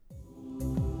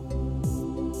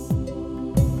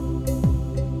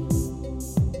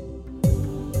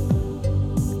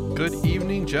Good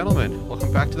evening, gentlemen.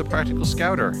 Welcome back to the Practical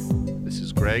Scouter. This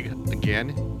is Greg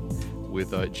again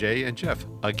with Jay and Jeff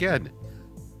again.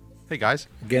 Hey, guys.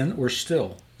 Again, or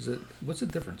still? What's the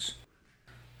difference?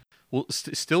 Well,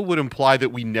 still would imply that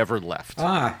we never left.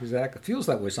 Exactly. It feels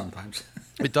that way sometimes.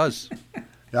 It does.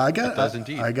 Yeah, It does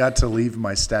indeed. I got to leave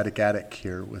my static attic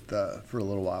here with for a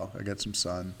little while. I got some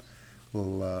sun. A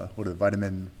little what is it,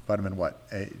 vitamin what?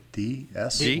 D?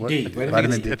 S? D. What? D.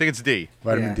 Vitamin D. I think it's D.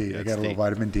 Vitamin Yeah. D. I It's got a little D.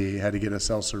 vitamin D. Had to get a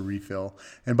seltzer refill.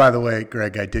 And by the way,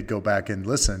 Greg, I did go back and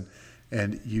listen,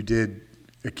 and you did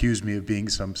accuse me of being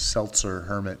some seltzer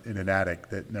hermit in an attic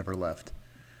that never left.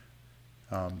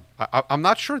 I'm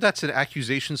not sure that's an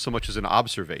accusation so much as an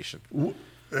observation.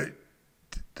 And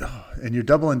you're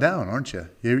doubling down, aren't you?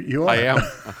 You are. I am.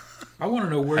 I want to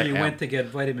know where I you am. went to get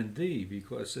vitamin D,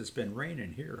 because it's been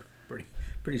raining here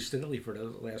pretty steadily for the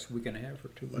last week and a half or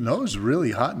 2 weeks. No, it was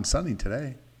really hot and sunny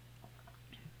today.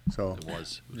 So It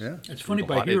was. yeah. It's funny,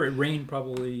 by here it rained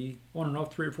probably on and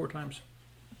off 3 or 4 times.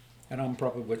 And I'm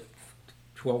probably,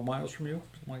 12 miles from you?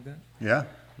 Something like that? Yeah.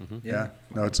 Mm-hmm. Yeah.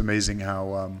 No, it's amazing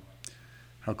how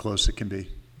close it can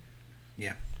be.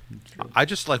 Yeah. I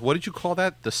just like, what did you call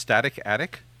that? The static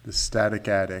attic? The static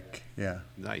attic. Yeah.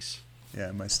 Nice.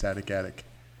 Yeah, my static attic.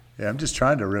 Yeah, I'm just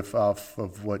trying to riff off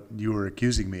of what you were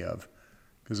accusing me of,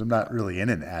 because I'm not really in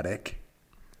an attic,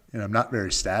 and I'm not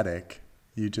very static.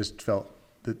 You just felt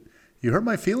that you hurt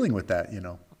my feeling with that,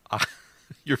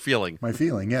 Your feeling. My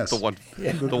feeling, yes. The one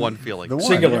feeling. The one,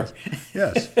 Singular.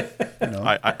 yes.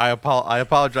 I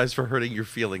apologize for hurting your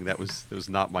feeling. That was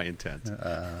not my intent.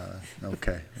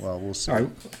 Okay. Well, we'll see. All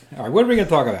right. What are we going to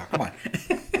talk about? Come on.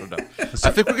 I don't know.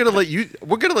 I think we're gonna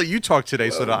let you talk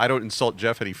today, so that I don't insult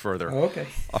Jeff any further. Oh, okay.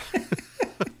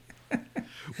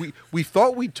 We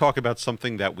thought we'd talk about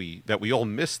something that we all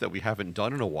missed, that we haven't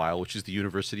done in a while, which is the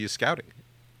University of Scouting.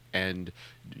 And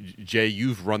Jay,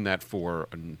 you've run that for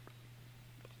I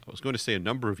was going to say a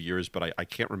number of years, but I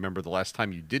can't remember the last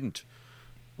time you didn't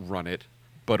run it.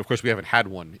 But of course, we haven't had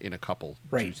one in a couple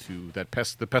Right. due to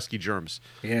the pesky germs.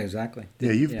 Yeah, exactly.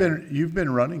 Yeah, you've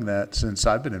been running that since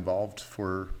I've been involved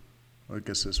for, I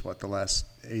guess it's the last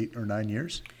 8 or 9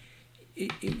 years?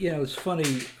 It's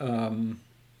funny.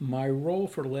 My role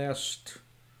for the last,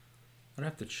 I'd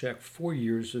have to check, 4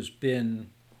 years has been,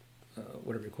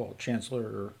 whatever you call it, chancellor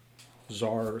or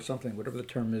czar or something, whatever the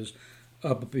term is.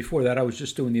 But before that, I was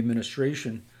just doing the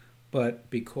administration. But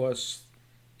because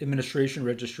administration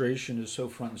registration is so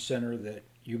front and center that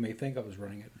you may think I was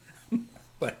running it,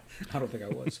 but I don't think I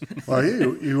was. Well,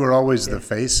 you were always the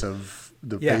face of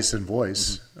the Yeah. face and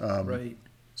voice. Right.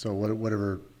 So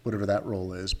whatever that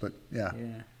role is, but yeah.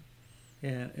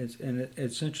 Yeah.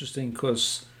 It's interesting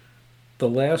because the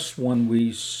last one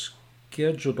we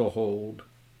scheduled to hold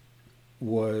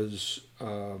was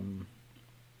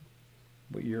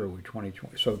what year are we?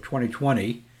 2020. So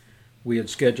 2020, we had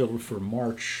scheduled for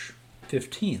March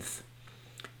 15th,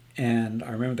 and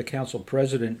I remember the council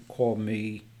president called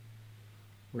me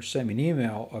or sent me an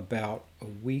email about a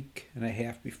week and a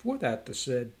half before that that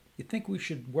said, "You think we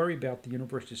should worry about the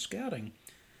University of Scouting?"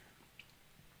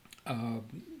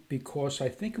 Because I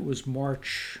think it was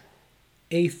March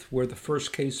 8th where the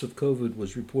first case of COVID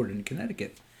was reported in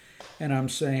Connecticut. And I'm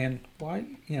saying, why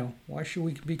should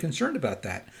we be concerned about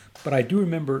that? But I do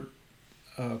remember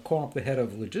calling up the head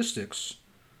of logistics,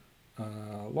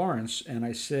 Lawrence, and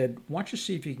I said, why don't you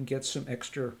see if you can get some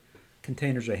extra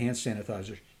containers of hand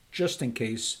sanitizer just in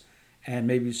case, and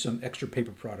maybe some extra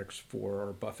paper products for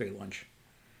our buffet lunch,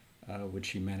 which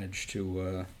he managed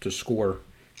to score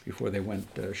before they went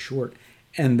short.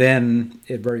 And then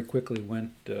it very quickly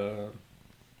went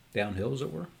downhill, as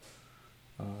it were.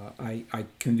 I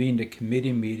convened a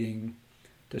committee meeting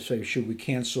to say, should we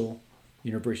cancel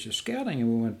University of Scouting?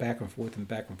 And we went back and forth,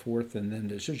 and then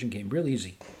the decision came real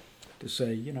easy to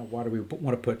say, why do we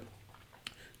want to put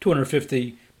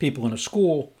 250 people in a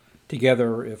school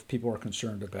together if people are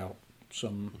concerned about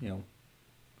some,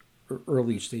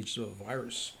 early stages of a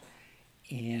virus?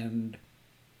 And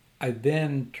I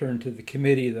then turned to the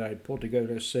committee that I pulled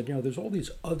together and said, there's all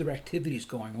these other activities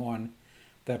going on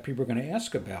that people are going to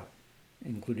ask about,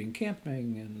 including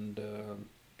camping, and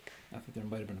I think there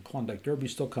might have been a Klondike Derby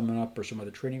still coming up, or some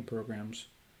other training programs.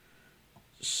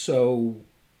 So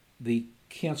the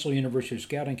Council University of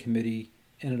Scouting Committee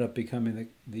ended up becoming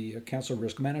the Council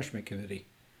Risk Management Committee.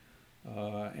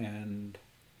 And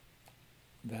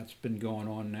that's been going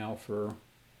on now for,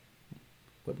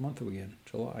 what month are we in?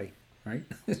 July, right?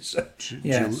 So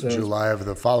July of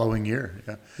the following year.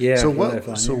 Yeah. Yeah.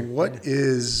 So what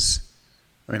is?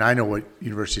 I mean, I know what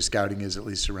University Scouting is, at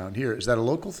least around here. Is that a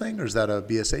local thing, or is that a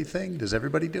BSA thing? Does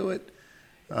everybody do it?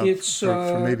 It's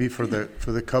for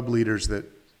the Cub leaders that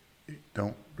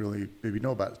don't really maybe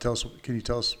know about it. Can you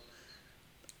tell us?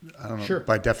 I don't know. Sure.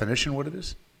 By definition, what it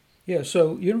is? Yeah,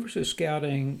 so University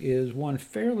Scouting is one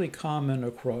fairly common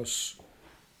across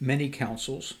many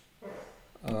councils.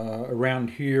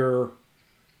 Around here,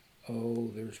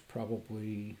 there's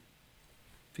probably,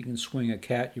 if you can swing a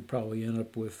cat, you probably end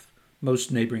up with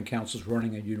most neighboring councils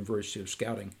running a University of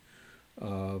Scouting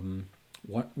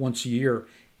once a year.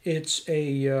 It's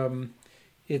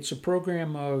a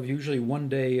program of usually one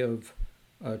day of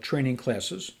training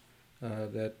classes.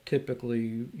 That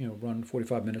typically, run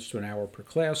 45 minutes to an hour per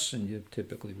class, and you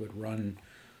typically would run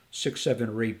 6, 7,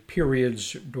 or 8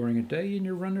 periods during a day, and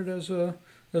you run it as a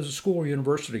school or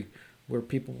university where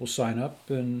people will sign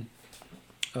up and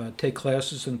take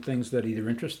classes and things that either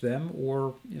interest them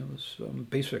or some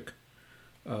basic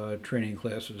training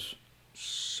classes.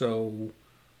 So,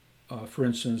 for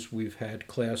instance, we've had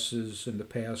classes in the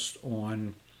past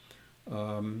on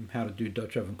how to do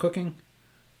Dutch oven cooking.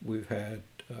 We've had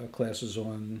classes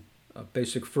on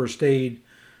basic first aid,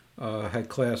 had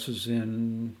classes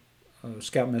in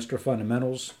Scoutmaster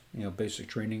fundamentals, basic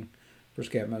training for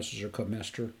Scoutmasters or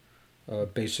Cubmaster,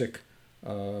 basic.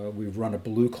 We've run a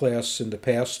Baloo class in the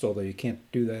past, although you can't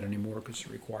do that anymore because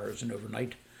it requires an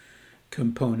overnight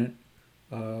component.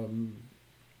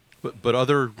 But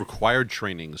other required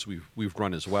trainings we've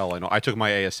run as well. I know I took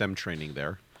my ASM training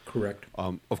there. Correct.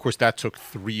 Of course, that took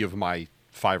 3 of my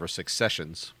 5 or 6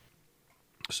 sessions.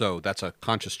 So that's a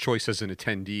conscious choice as an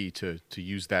attendee to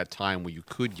use that time where you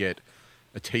could get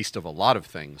a taste of a lot of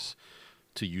things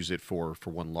to use it for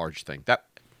one large thing. And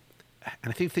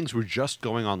I think things were just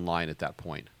going online at that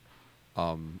point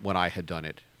when I had done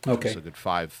it. Okay. It was a good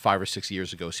 5 or 6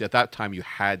 years ago. See, at that time you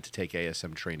had to take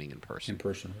ASM training in person. In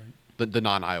person, right? The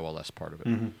non-IOLS part of it.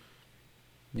 Mm-hmm.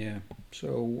 Yeah.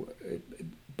 So,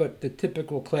 but the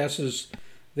typical classes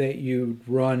that you'd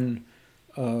run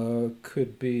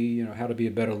could be, how to be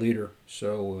a better leader.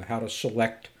 So how to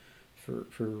select for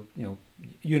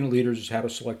unit leaders is how to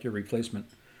select your replacement.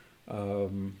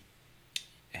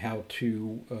 How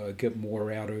to get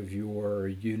more out of your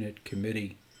unit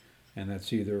committee, and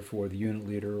that's either for the unit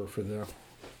leader or for the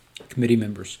committee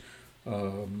members.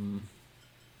 And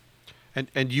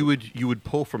you would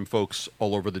pull from folks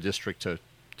all over the district to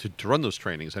run those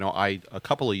trainings. I know a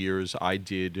couple of years I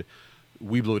did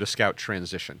Weeblo to Scout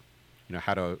transition.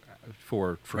 How to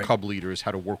for Right. Cub leaders,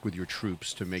 how to work with your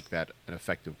troops to make that an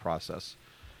effective process.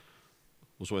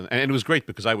 And it was great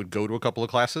because I would go to a couple of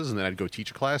classes, and then I'd go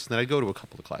teach a class, and then I'd go to a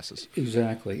couple of classes.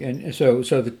 Exactly. And so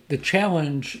the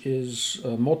challenge is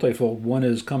multifold. One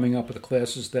is coming up with the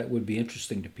classes that would be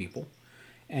interesting to people.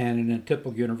 And in a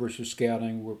typical University of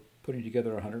Scouting, we're putting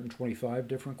together 125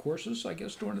 different courses, I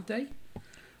guess, during the day.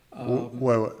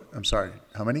 Well, I'm sorry.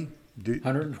 How many?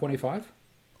 125?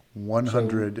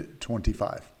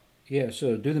 125. Yeah,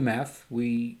 so do the math.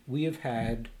 We have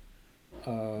had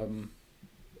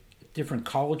different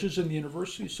colleges in the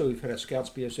university. So we've had a Scouts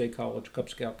BSA college, Cub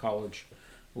Scout college.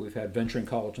 We've had Venturing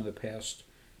College in the past.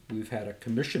 We've had a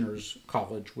Commissioners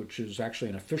College, which is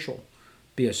actually an official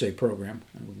BSA program,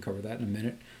 and we can cover that in a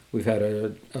minute. We've had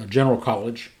a general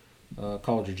college,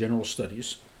 College of General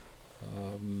Studies.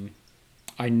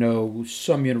 I know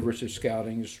some University of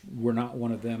Scoutings, we're not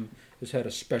one of them, has had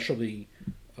a specialty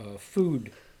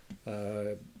food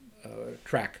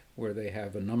track where they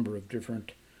have a number of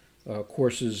different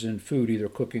courses in food, either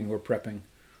cooking or prepping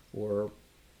or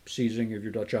seasoning of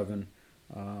your Dutch oven,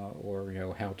 or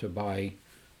how to buy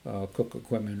cook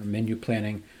equipment or menu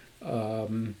planning.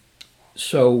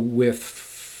 So with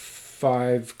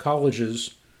 5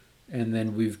 colleges, and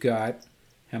then we've got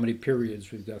how many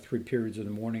periods? We've got 3 periods in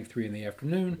the morning, 3 in the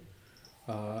afternoon,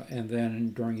 and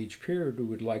then during each period we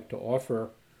would like to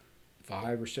offer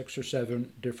 5 or 6 or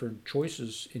 7 different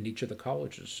choices in each of the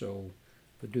colleges. So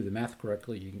if we do the math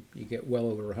correctly, you get well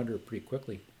over 100 pretty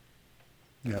quickly.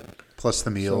 Yeah. Plus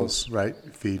the meals, right?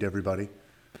 Feed everybody.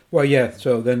 Well, yeah.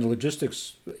 So then the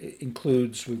logistics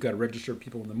includes, we've got to register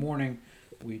people in the morning.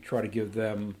 We try to give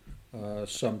them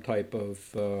some type of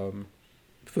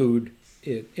food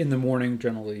in the morning,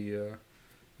 generally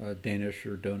Danish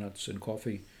or donuts and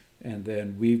coffee. And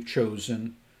then we've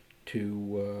chosen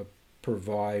to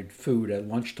provide food at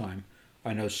lunchtime.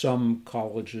 I know some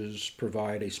colleges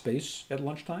provide a space at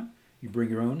lunchtime. You bring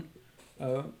your own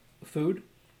food.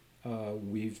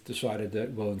 We've decided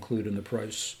that we'll include in the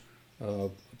price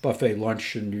buffet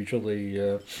lunch, and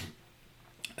usually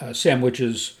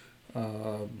sandwiches,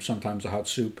 sometimes a hot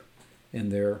soup in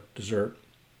their dessert,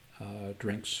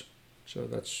 drinks. So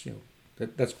that's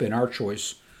that's been our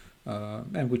choice,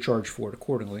 and we charge for it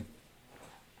accordingly.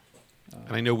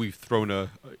 And I know we've thrown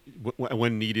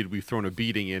when needed, we've thrown a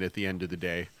beating in at the end of the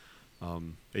day.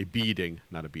 A beating,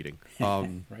 not a beating.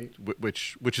 Right.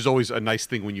 Which is always a nice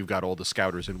thing when you've got all the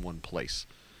scouters in one place.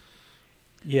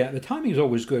 Yeah, the timing is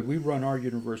always good. We run our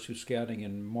University Scouting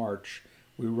in March.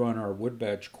 We run our Wood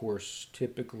Badge course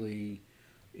typically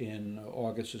in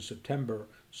August and September.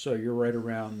 So you're right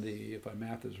around the, if my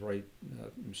math is right,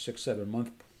 6-7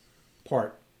 month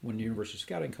part when University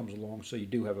Scouting comes along. So you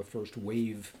do have a first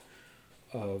wave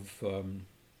of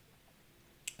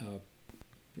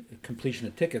completion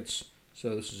of tickets.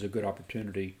 So this is a good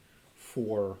opportunity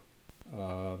for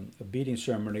a beating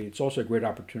ceremony. It's also a great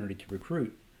opportunity to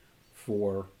recruit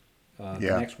for the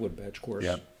next Wood Badge course.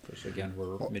 Yeah. Because again,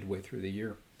 we're midway through the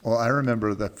year. Well, I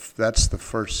remember that's the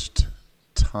first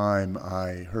time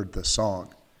I heard the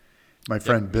song. My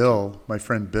friend Bill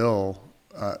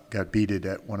got beated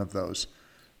at one of those.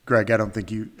 Greg, I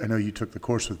know you took the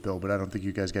course with Bill, but I don't think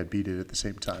you guys got beated at the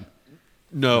same time.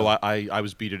 No, I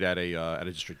was beated at a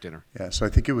district dinner. Yeah, so I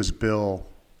think it was Bill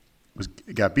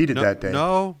got beated that day.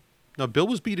 No, Bill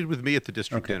was beated with me at the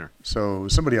district dinner. So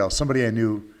somebody I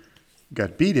knew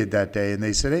got beated that day, and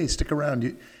they said, "Hey, stick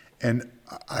around." And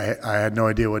I had no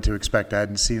idea what to expect. I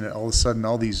hadn't seen it. All of a sudden,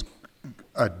 all these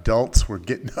adults were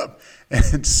getting up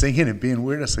and singing and being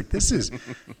weird. I was like, this is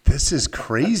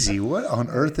crazy. What on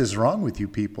earth is wrong with you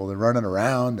people? They're running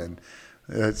around, and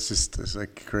it's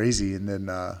like crazy. And then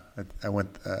I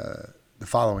went the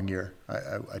following year.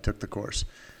 I took the course.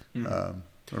 So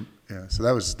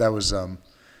that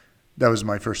was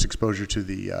my first exposure to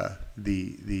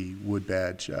the Wood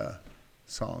Badge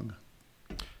song.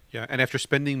 Yeah, and after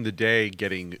spending the day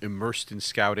getting immersed in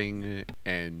scouting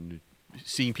and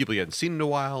seeing people you hadn't seen in a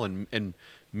while and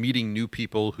meeting new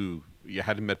people who you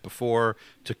hadn't met before,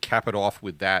 to cap it off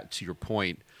with that, to your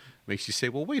point, makes you say,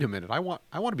 well, wait a minute, I want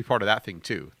to be part of that thing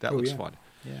too. That looks fun.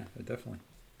 Yeah, definitely.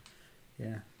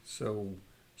 Yeah. So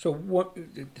what,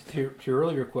 to your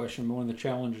earlier question, one of the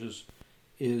challenges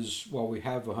is, while we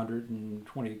have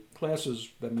 120 classes,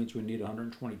 that means we need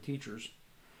 120 teachers.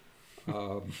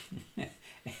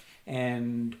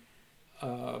 And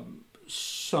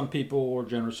some people are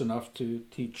generous enough to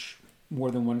teach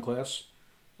more than one class.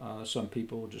 Some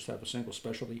people just have a single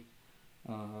specialty.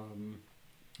 And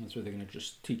so they're going to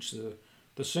just teach the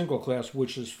single class,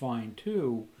 which is fine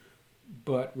too.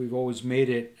 But we've always made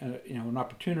it, an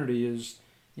opportunity is,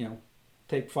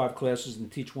 take 5 classes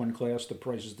and teach one class, the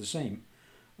price is the same.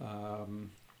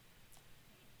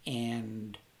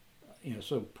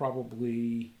 So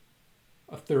probably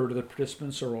a third of the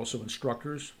participants are also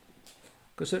instructors.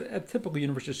 Because at typical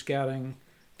University Scouting,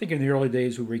 I think in the early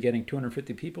days we were getting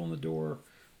 250 people in the door.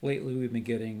 Lately we've been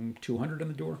getting 200 in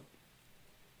the door.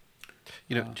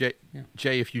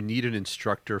 Jay, if you need an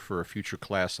instructor for a future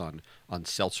class on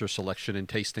seltzer selection and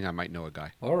tasting, I might know a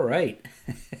guy. All right.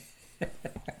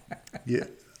 Yeah.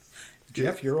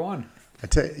 Jeff, you're on.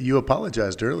 You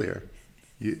apologized earlier,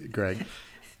 Greg.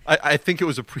 I think it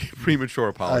was a premature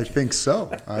apology. I think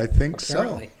so.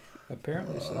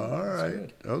 Apparently so. All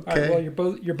right. Okay. Okay. All right,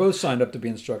 well, you're both signed up to be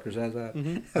instructors. How's that?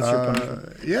 Mm-hmm. That's your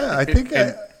punishment. Yeah,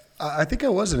 I think I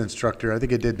was an instructor. I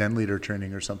think I did den leader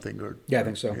training or something. Yeah, I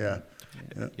think so. Yeah.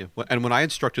 And when I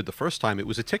instructed the first time, it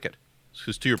was a ticket.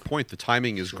 Because to your point, the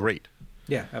timing is great.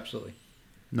 Yeah, absolutely.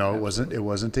 No, it wasn't. It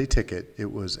wasn't a ticket.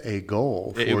 It was a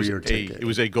goal for your ticket. It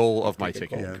was a goal of my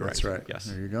ticket. Yeah, correct. that's right. Yes.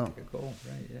 There you go. A goal,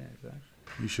 right? Yeah, exactly.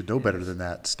 You should know better than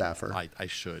that, staffer. I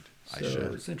should.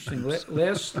 So it's interesting.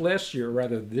 Last year,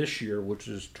 rather this year, which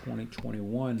is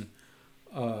 2021,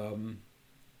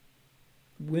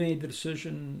 we made the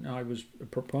decision. I was a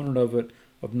proponent of it,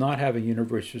 of not having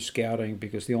University Scouting,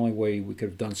 because the only way we could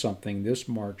have done something this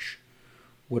March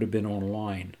would have been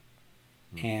online.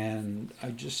 And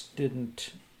I just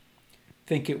didn't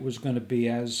think it was going to be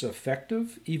as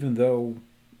effective, even though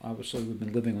obviously we've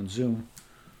been living on Zoom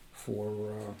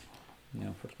for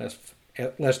the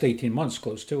last 18 months,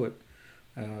 close to it,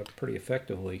 pretty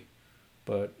effectively.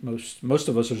 But most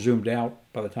of us are Zoomed out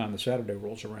by the time the Saturday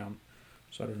rolls around.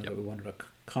 So I don't know that we wanted to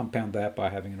compound that by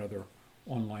having another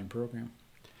online program.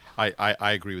 I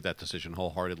agree with that decision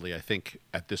wholeheartedly. I think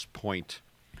at this point,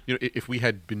 if we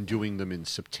had been doing them in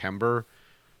September,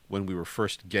 when we were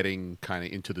first getting kind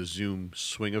of into the Zoom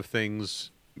swing of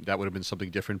things, that would have been something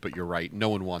different. But you're right. No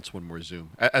one wants one more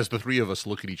Zoom. As the three of us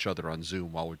look at each other on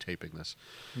Zoom while we're taping this.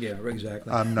 Yeah,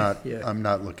 exactly. I'm not. Yeah. I'm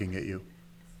not looking at you.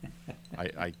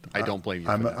 I don't blame you.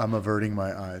 I'm averting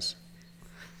my eyes.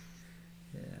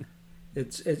 Yeah,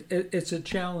 it's a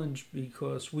challenge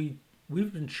because we've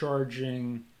been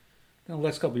charging in the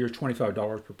last couple of years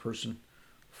 $25 per person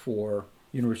for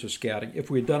University Scouting.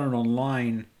 If we had done it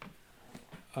online,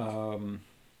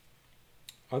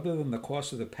 other than the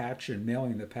cost of the patch and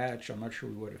mailing the patch, I'm not sure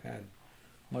we would have had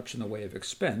much in the way of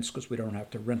expense because we don't have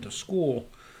to rent a school.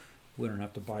 We don't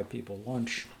have to buy people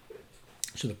lunch.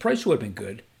 So the price would have been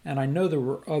good. And I know there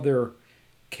were other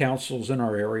councils in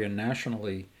our area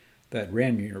nationally that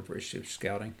ran University of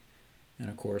Scouting. And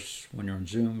of course, when you're on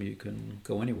Zoom, you can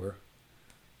go anywhere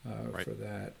Right. for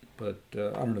that. But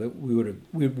I don't know that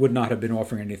we would not have been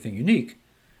offering anything unique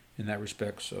in that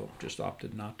respect. So just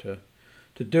opted not to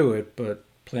do it. But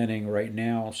planning right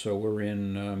now, so we're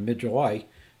in mid-July.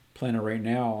 Planning right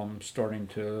now, I'm starting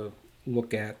to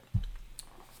look at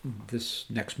this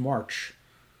next March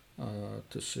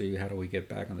to see how do we get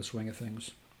back in the swing of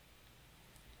things.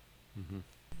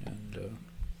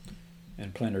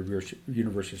 And plan a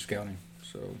University of Scouting.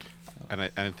 So,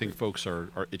 And I think folks are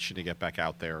itching to get back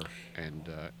out there and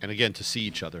again to see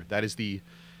each other. That is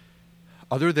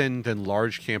other than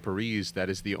large camporees, that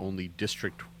is the only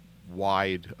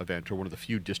district-wide event, or one of the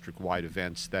few district-wide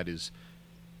events that is.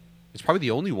 It's probably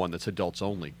the only one that's adults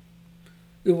only.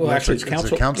 well, actually, it's it's a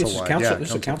council. council-wide, yeah,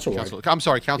 It's a council. Council. I'm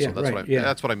sorry, council. Yeah, that's right, what yeah,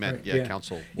 that's what I meant. right, Yeah, yeah.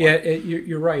 council. Yeah,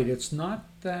 you're right. It's not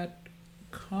that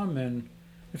common.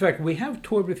 In fact, we have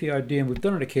toyed with the idea, and we've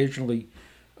done it occasionally,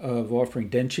 of offering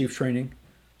den chief training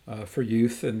for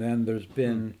youth. And then there's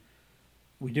been,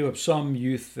 we do have some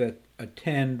youth that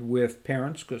attend with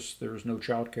parents because there's no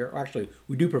child care. Actually,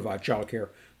 we do provide child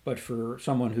care, but for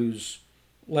someone who's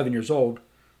 11 years old,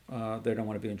 they don't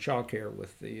want to be in child care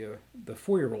with the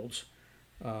 4-year-olds.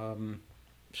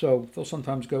 So they'll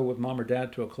sometimes go with mom or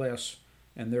dad to a class,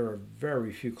 and there are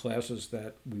very few classes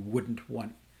that we wouldn't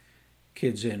want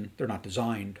kids in. They're not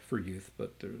designed for youth,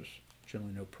 but there's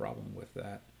generally no problem with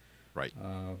that. Right.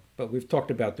 But we've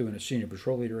talked about doing a senior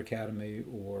patrol leader academy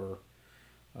or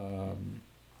a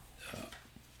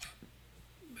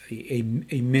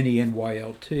mini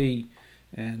NYLT,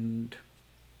 and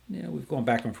we've gone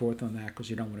back and forth on that because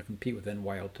you don't want to compete with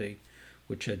NYLT,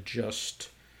 which had just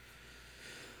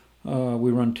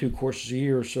we run 2 courses a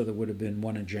year, so there would have been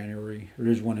one in January. There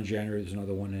is one in January. There's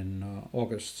another one in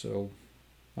August. So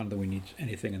I don't think we need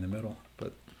anything in the middle,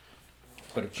 but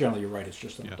generally you're right. It's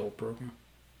just an adult program.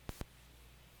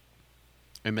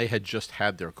 And they had just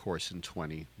had their course in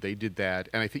 20. They did that,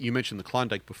 and I think you mentioned the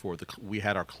Klondike before. We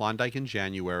had our Klondike in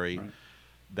January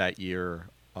that year,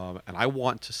 and I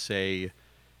want to say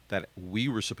that we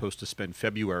were supposed to spend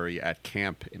February at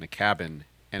camp in a cabin.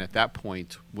 And at that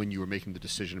point, when you were making the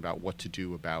decision about what to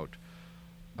do about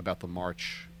the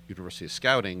March University of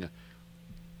Scouting,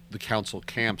 the council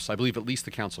camps, I believe at least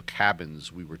the council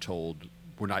cabins, we were told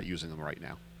we're not using them right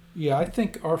now. Yeah, I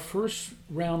think our first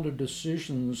round of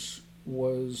decisions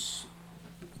was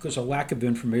because of lack of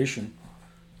information,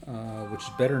 which is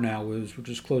better now, is we're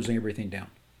just closing everything down.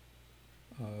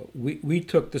 We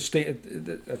took the stand,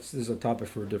 this is a topic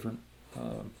for a different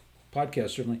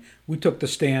podcast certainly, we took the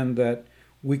stand that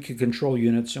we could control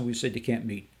units, and we said you can't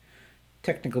meet.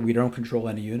 Technically, we don't control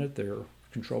any unit. They're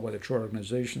controlled by the chart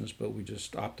organizations, but we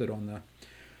just opted on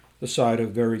the side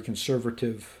of very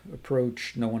conservative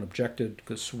approach. No one objected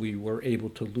because we were able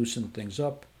to loosen things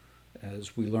up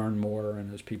as we learned more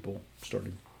and as people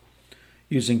started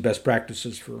using best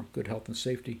practices for good health and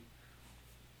safety.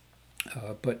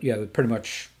 But yeah, pretty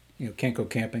much, can't go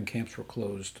camping. Camps were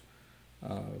closed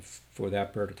for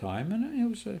that period of time, and it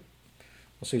was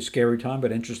I'll say scary time,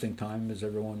 but interesting time as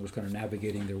everyone was kind of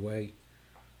navigating their way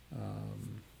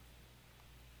on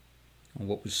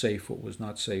what was safe, what was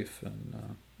not safe,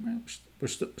 and we're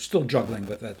still juggling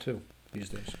with that too these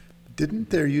days. Didn't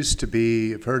there used to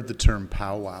be? I've heard the term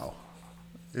powwow.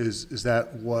 Is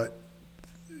that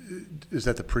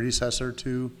the predecessor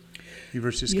to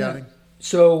University of Scouting? Yeah.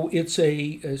 So it's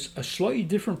a slightly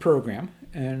different program,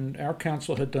 and our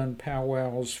council had done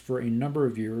powwows for a number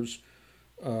of years.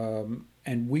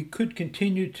 And we could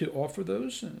continue to offer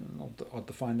those, and I'll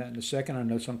define that in a second. I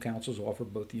know some councils offer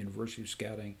both the University of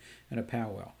Scouting and a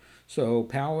powwow. So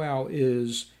powwow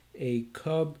is a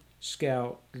Cub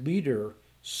Scout leader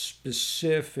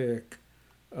specific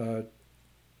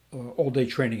all-day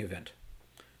training event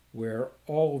where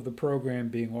all of the program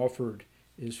being offered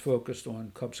is focused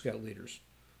on Cub Scout leaders.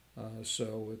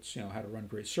 So it's how to run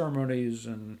great ceremonies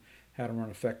and how to run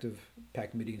effective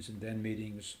PAC meetings and den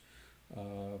meetings.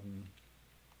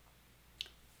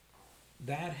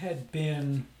 That had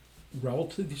been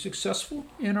relatively successful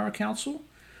in our council,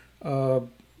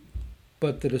 but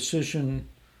the decision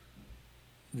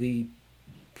the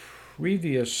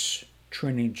previous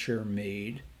training chair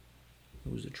made,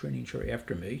 who was the training chair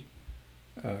after me,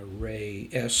 Ray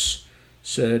S.,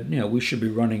 said, we should be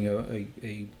running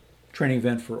a training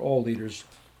event for all leaders,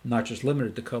 not just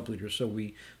limited to Cub leaders. So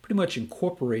we pretty much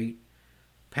incorporate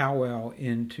powwow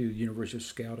into University of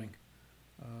Scouting.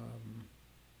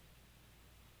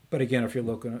 But again, if you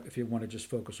want to just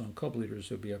focus on Cub Leaders,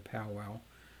 it would be a powwow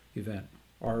event.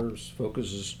 Ours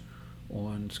focuses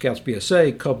on Scouts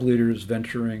BSA, Cub Leaders,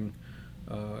 venturing,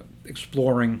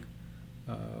 exploring,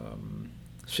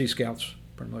 Sea Scouts,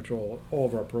 pretty much all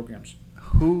of our programs.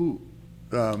 Who,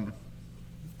 you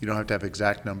don't have to have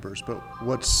exact numbers, but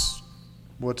what's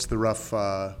the rough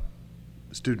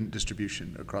student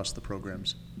distribution across the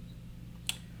programs?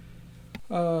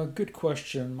 Good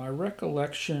question. My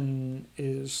recollection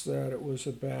is that it was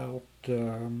about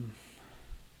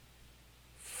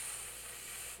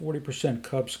 40%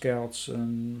 Cub Scouts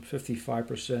and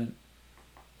 55%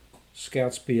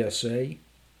 Scouts BSA.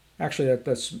 Actually,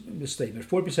 that's a misstatement.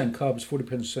 40% Cubs,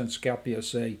 40% Scout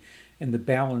BSA, and the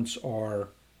balance are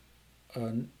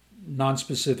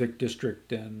non-specific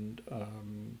district and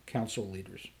council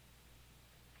leaders.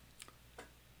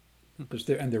 Because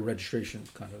their registration is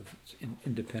kind of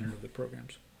independent of the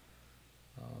programs.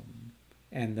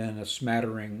 And then a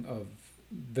smattering of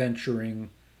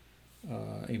venturing,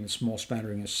 even small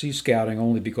smattering of Sea Scouting,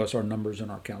 only because our numbers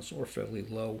in our council are fairly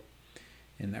low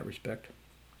in that respect.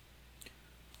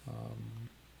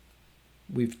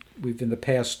 We've in the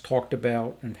past talked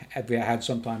about and we had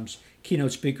sometimes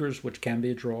keynote speakers, which can be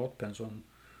a draw. Depends on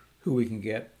who we can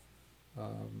get.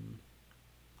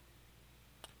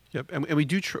 Yep, and we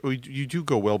do you do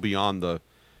go well beyond the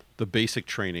basic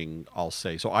training, I'll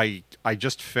say. So I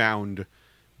just found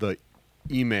the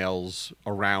emails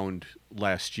around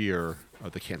last year,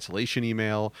 the cancellation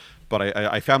email, but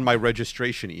I found my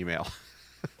registration email.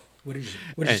 What did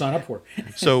you sign up for?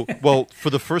 So, well, for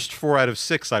the first 4 out of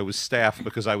 6, I was staff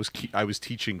because I was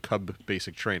teaching Cub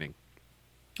basic training.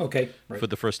 Okay, right. For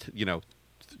the first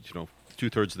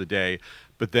 2/3 of the day,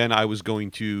 but then I was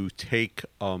going to take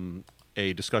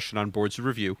a discussion on boards of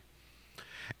review.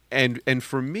 And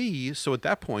for me, so at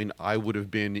that point, I would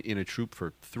have been in a troop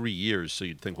for 3 years. So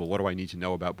you'd think, well, what do I need to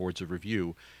know about boards of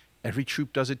review? Every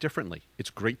troop does it differently.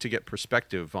 It's great to get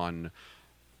perspective on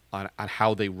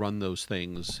how they run those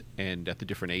things and at the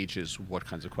different ages, what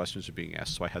kinds of questions are being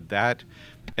asked. So I had that.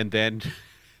 And then,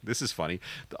 this is funny,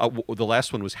 the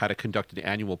last one was how to conduct an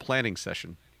annual planning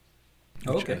session.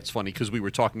 Okay. It's funny because we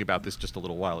were talking about this just a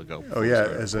little while ago. Oh yeah,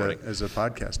 as a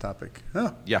podcast topic.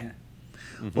 Oh yeah.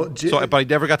 Mm-hmm. Well, but I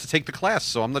never got to take the class,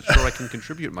 so I'm not sure I can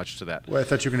contribute much to that. Well, I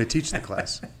thought you were going to teach the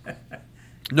class.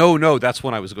 No, that's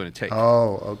one I was going to take.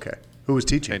 Oh, okay. Who was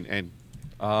teaching? And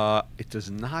it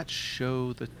does not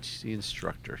show the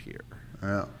instructor here.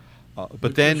 Yeah.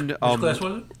 But then, which class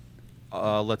was it?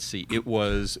 Let's see. It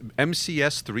was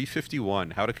MCS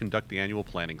 351, How to Conduct the Annual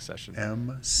Planning Session.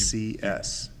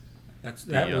 MCS.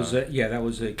 That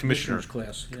was a commissioner's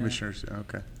class. Yeah. Commissioners,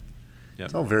 okay. Yep.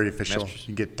 It's all very official. Masters- You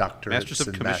can get doctorates Masters of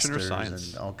and Commissioner masters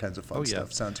Science. and all kinds of fun Oh, yeah.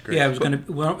 stuff. Sounds great. Yeah,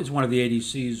 it's one of the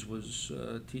ADCs was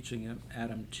teaching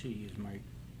Adam T. is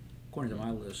according to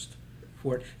my list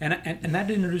for it, and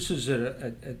that introduces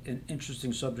an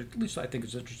interesting subject. At least I think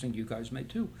it's interesting. You guys may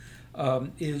too.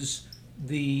 And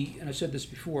I said this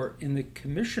before, in the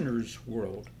commissioners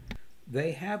world,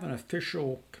 they have an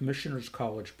official commissioners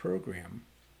college program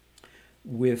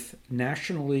with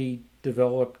nationally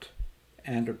developed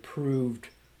and approved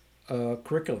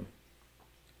curriculum.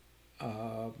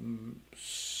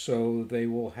 So they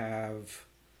will have,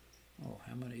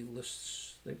 how many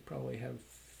lists? They probably have,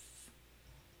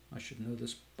 I should know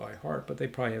this by heart, but they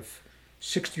probably have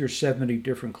 60 or 70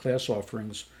 different class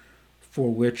offerings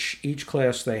for which each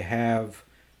class they have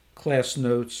class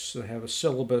notes, they have a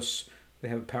syllabus, they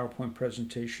have a PowerPoint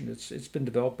presentation. It's been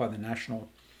developed by the National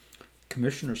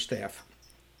Commissioner staff.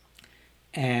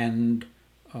 And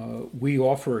we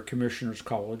offer a commissioner's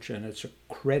college, and it's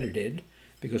accredited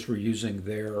because we're using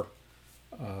their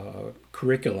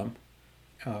curriculum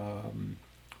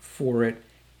for it.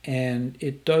 And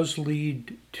it does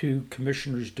lead to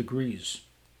commissioner's degrees.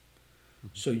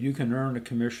 So you can earn a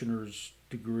commissioner's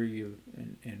degree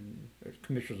in a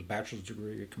commissioner's bachelor's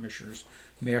degree, a commissioner's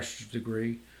master's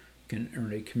degree. You can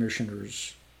earn a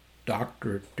commissioner's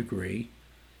doctorate degree.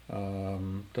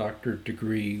 Doctorate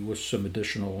degree with some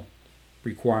additional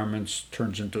requirements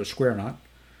turns into a square knot.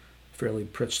 Fairly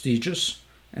prestigious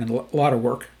and a lot of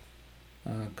work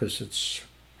because it's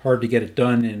hard to get it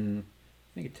done in.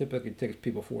 I think it typically takes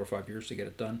people 4 or 5 years to get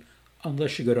it done,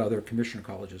 unless you go to other commissioner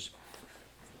colleges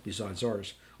besides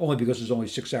ours. Only because there's only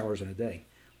 6 hours in a day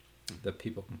that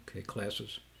people can take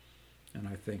classes, and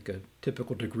I think a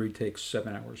typical degree takes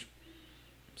 7 hours.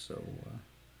 So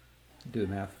do the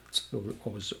math. It's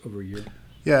always over a year.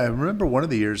 Yeah, I remember one of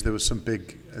the years there was some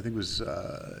big, I think it was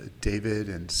David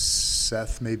and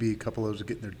Seth, maybe a couple of those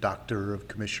getting their Doctor of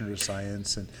Commissioner of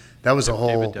Science, and that was a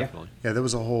whole, David, definitely. yeah, that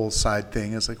was a whole side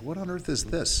thing. It's like, what on earth is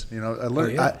this? You know, I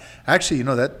learned, yeah. actually, you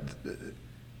know, that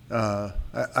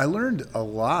I learned a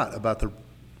lot about the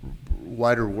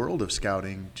wider world of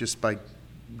scouting just by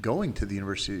going to the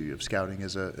University of Scouting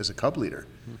as a cub leader,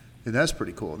 and that's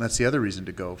pretty cool. And that's the other reason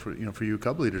to go for you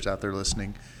cub leaders out there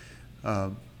listening.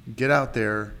 Get out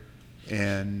there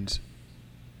and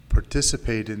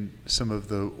participate in some of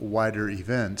the wider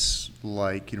events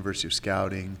like University of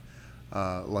Scouting,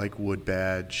 like Wood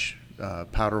Badge,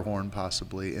 Powderhorn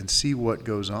possibly, and see what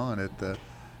goes on at the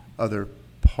other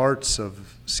parts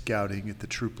of scouting at the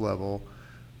troop level,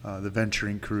 the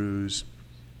venturing crews,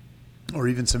 or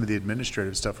even some of the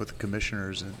administrative stuff with the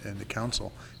commissioners and the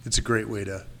council. It's a great way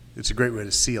to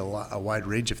see a wide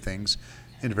range of things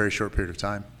in a very short period of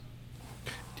time.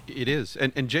 It is.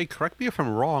 And Jay, correct me if I'm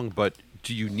wrong, but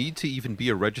do you need to even be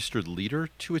a registered leader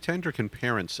to attend, or can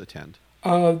parents attend?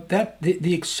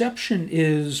 The exception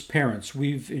is parents.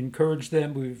 We've encouraged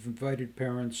them. We've invited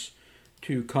parents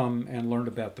to come and learn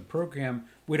about the program.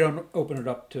 We don't open it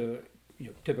up to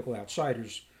typical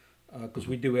outsiders because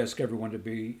we do ask everyone to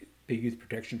be youth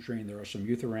protection trained. There are some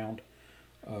youth around,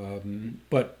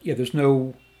 but yeah, there's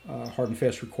no hard and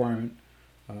fast requirement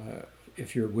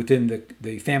if you're within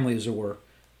the family, as it were,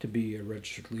 to be a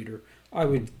registered leader.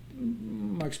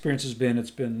 My experience has been it's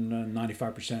been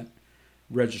 95%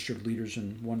 registered leaders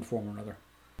in one form or another.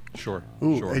 Sure.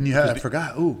 Ooh, sure. and I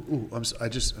forgot.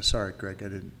 Sorry, Greg. I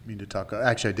didn't mean to talk.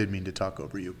 Actually, I did mean to talk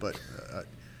over you, but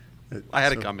I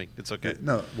had it coming. It's okay.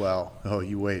 No, well,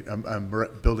 you wait. I'm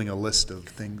building a list of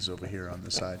things over here on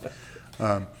the side.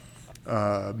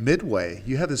 Midway,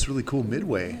 you have this really cool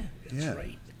Midway. That's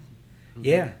right.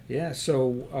 Yeah.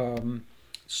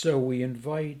 So we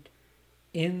invite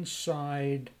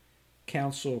inside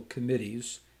council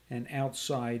committees and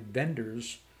outside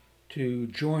vendors to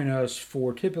join us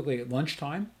for typically at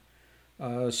lunchtime,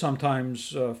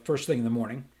 sometimes first thing in the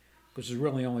morning, because there's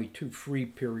really only 2 free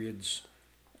periods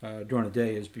during the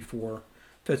day is before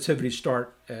festivities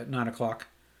start at 9 o'clock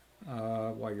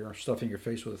while you're stuffing your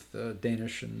face with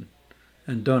Danish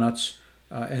and donuts.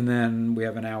 And then we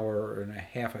have an hour and a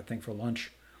half, I think, for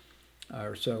lunch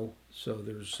or so. So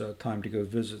there's time to go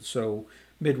visit. So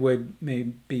Midway may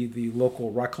be the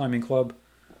local rock climbing club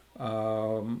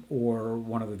or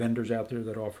one of the vendors out there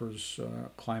that offers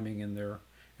climbing in their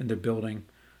building.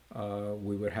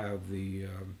 We would have the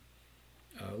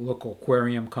local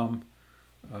aquarium come.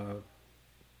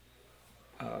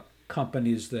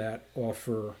 Companies that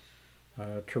offer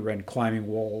to rent climbing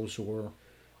walls or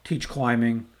teach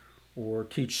climbing or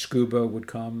teach scuba would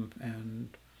come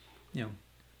and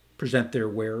present their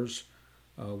wares.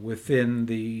 Within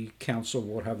the council,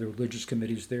 we'll have the religious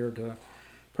committees there to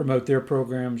promote their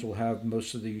programs. We'll have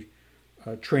most of the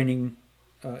training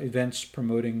events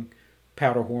promoting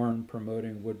Powderhorn,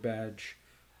 promoting Wood Badge,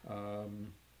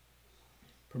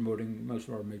 promoting most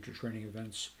of our major training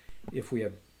events. If we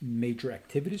have major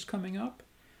activities coming up,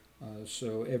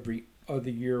 so every other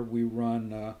year we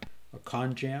run a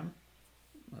con jam.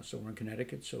 So we're in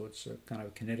Connecticut, so it's a kind of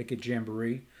a Connecticut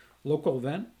jamboree. Local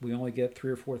event. We only get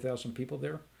 3,000 or 4,000 people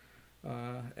there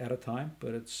at a time,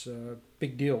 but it's a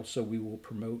big deal. So we will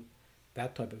promote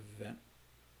that type of event.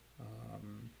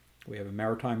 We have a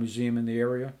maritime museum in the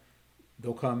area.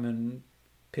 They'll come and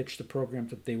pitch the programs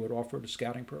that they would offer to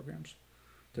scouting programs,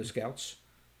 to scouts,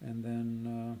 and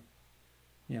then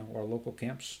our local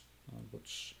camps.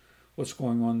 What's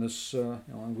going on this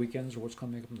on weekends or what's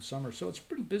coming up in the summer. So it's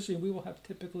pretty busy. We will have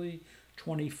typically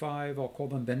 25. I'll call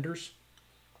them vendors.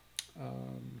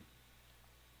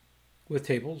 With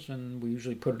tables, and we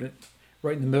usually put it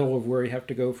right in the middle of where you have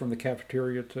to go from the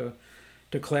cafeteria to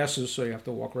classes, so you have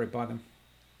to walk right by them.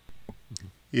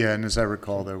 Yeah, and as I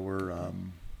recall, there were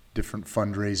different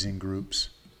fundraising groups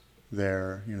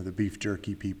there. The beef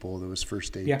jerky people, there was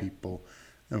first aid people,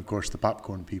 and of course the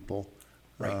popcorn people.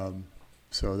 Right.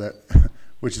 So that,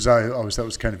 which is I always thought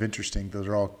was kind of interesting.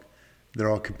 They're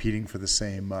all competing for the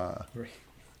same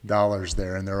dollars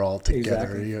there, and they're all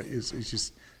together. Exactly. It's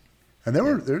just, and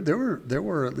there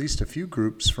were at least a few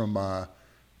groups from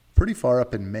pretty far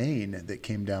up in Maine that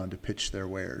came down to pitch their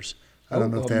wares. I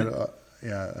don't know if they had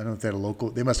I don't know if they had a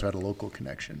local. They must have had a local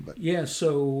connection, but yeah.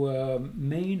 So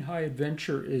Maine High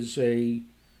Adventure is a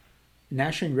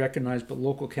nationally recognized but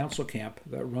local council camp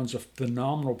that runs a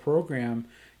phenomenal program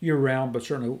year round, but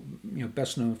certainly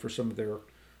best known for some of their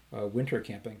winter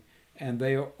camping. And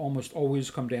they almost always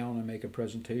come down and make a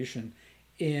presentation.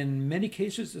 In many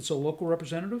cases, it's a local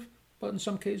representative, but in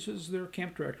some cases, their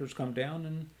camp directors come down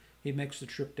and he makes the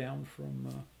trip down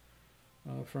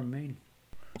from Maine.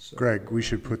 So, Greg, we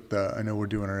should put I know we're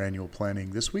doing our annual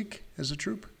planning this week as a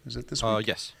troop. Is it this week?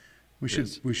 Yes.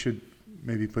 We should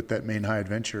maybe put that Maine High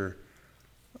Adventure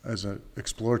as an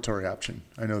exploratory option.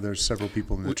 I know there's several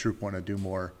people in the troop want to do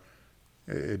more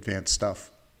advanced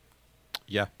stuff.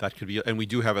 Yeah, that could be, and we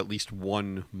do have at least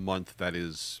 1 month that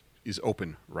is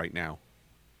open right now,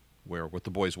 where what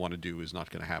the boys want to do is not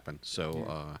going to happen.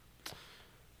 So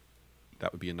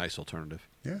that would be a nice alternative.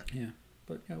 Yeah. Yeah,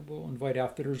 but we'll invite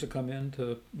outfitters to come in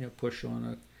to push on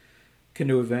a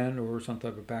canoe event or some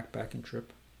type of backpacking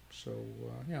trip. So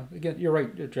again, you're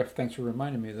right, Jeff. Thanks for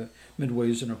reminding me that Midway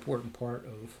is an important part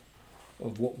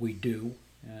of what we do,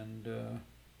 and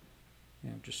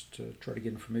just to try to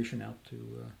get information out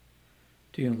to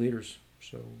young leaders.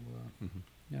 So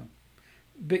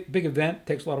big event,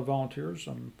 takes a lot of volunteers.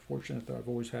 I'm fortunate that I've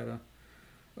always had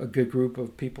a good group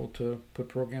of people to put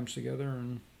programs together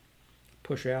and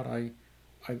push out. I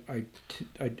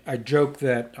joke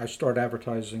that I start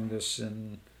advertising this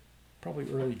in probably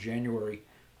early January,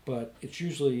 but it's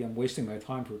usually I'm wasting my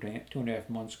time for 2.5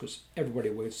 months because everybody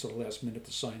waits till the last minute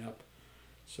to sign up.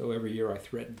 So every year I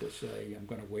threaten to say I'm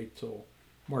going to wait till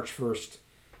March 1st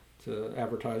to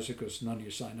advertise it because none of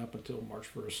you sign up until March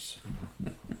 1st.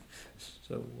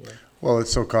 So well,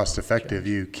 it's so cost effective.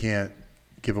 You can't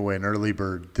give away an early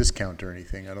bird discount or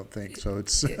anything. I don't think so.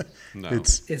 It's No.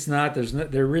 it's not.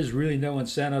 There is really no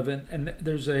incentive, and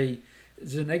there's a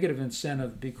negative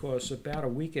incentive because about a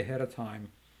week ahead of time,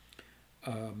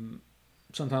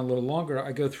 sometimes a little longer,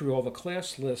 I go through all the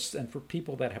class lists, and for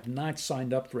people that have not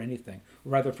signed up for anything,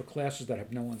 rather for classes that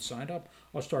have no one signed up,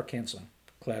 I'll start canceling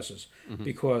classes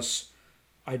because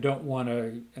I don't want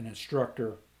an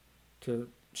instructor to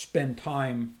spend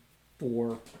time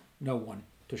for no one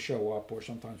to show up, or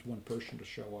sometimes one person to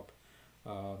show up.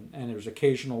 And there's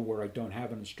occasional where I don't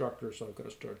have an instructor, so I've got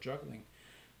to start juggling.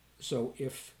 So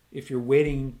if you're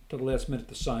waiting till the last minute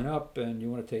to sign up and you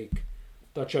want to take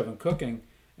Dutch oven cooking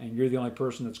and you're the only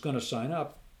person that's going to sign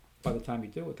up, by the time you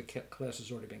do it, the class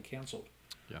has already been canceled.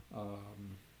 Yeah.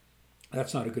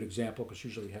 That's not a good example because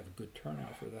usually you have a good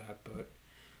turnout for that, but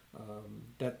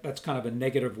that's kind of a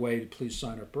negative way to please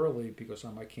sign up early because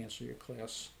I might cancel your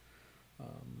class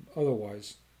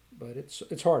otherwise. But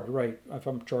it's hard, right? If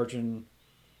I'm charging,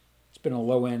 it's been a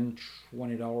low end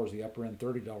 $20, the upper end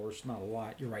 $30, not a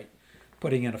lot. You're right.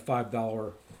 Putting in a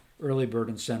 $5 early bird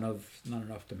incentive, not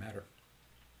enough to matter.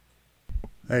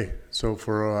 Hey, so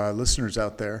for listeners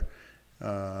out there,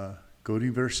 go to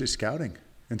University Scouting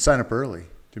and sign up early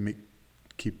to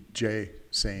keep Jay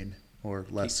sane or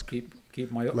less.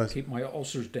 Keep my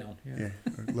ulcers down. Yeah,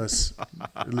 or less,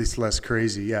 at least less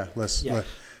crazy. Yeah, less.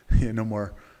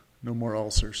 No more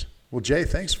ulcers. Well, Jay,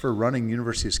 thanks for running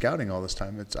University of Scouting all this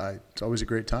time. It's always a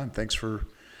great time. Thanks for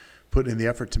putting in the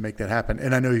effort to make that happen.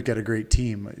 And I know you've got a great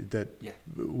team that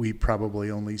we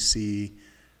probably only see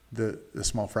the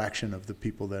small fraction of the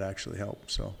people that actually help.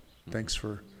 So thanks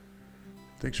for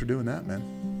doing that,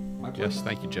 man. Yes,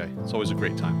 thank you, Jay. It's always a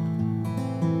great time.